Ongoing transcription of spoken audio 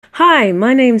Hi,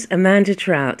 my name's Amanda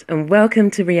Trout and welcome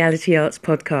to Reality Arts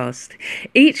Podcast.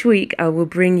 Each week I will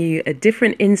bring you a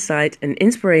different insight and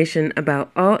inspiration about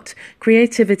art,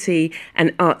 creativity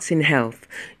and arts in health.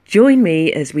 Join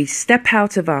me as we step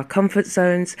out of our comfort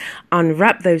zones,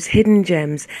 unwrap those hidden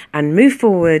gems and move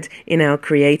forward in our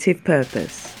creative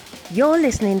purpose. You're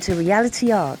listening to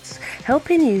Reality Arts,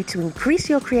 helping you to increase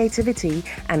your creativity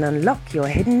and unlock your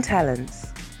hidden talents.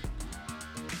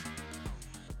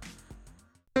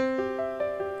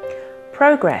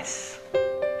 Progress.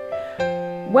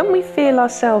 When we feel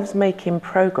ourselves making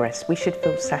progress, we should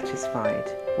feel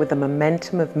satisfied with the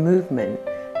momentum of movement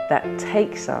that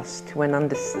takes us to an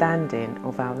understanding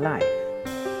of our life.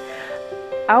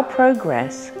 Our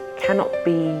progress cannot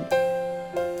be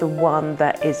the one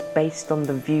that is based on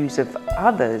the views of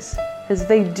others, as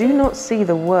they do not see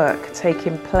the work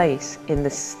taking place in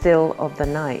the still of the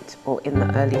night or in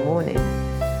the early morning.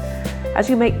 As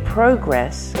you make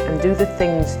progress and do the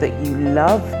things that you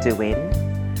love doing,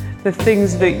 the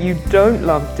things that you don't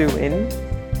love doing,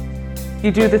 you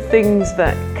do the things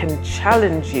that can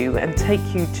challenge you and take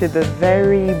you to the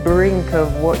very brink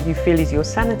of what you feel is your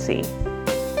sanity.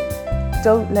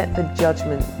 Don't let the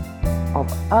judgment of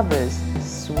others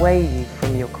sway you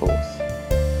from your course.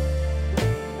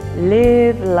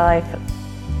 Live life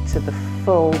to the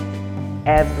full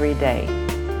every day.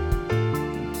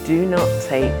 Do not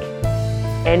take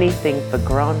anything for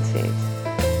granted,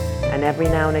 and every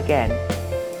now and again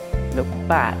look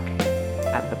back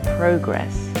at the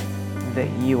progress that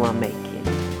you are making.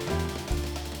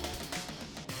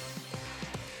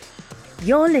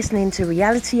 You're listening to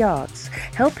Reality Arts,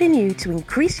 helping you to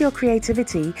increase your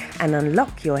creativity and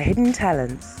unlock your hidden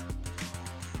talents.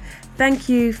 Thank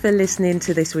you for listening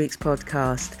to this week's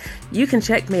podcast. You can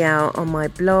check me out on my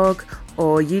blog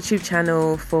or YouTube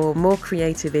channel for more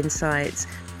creative insights,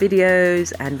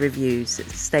 videos and reviews.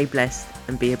 Stay blessed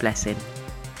and be a blessing.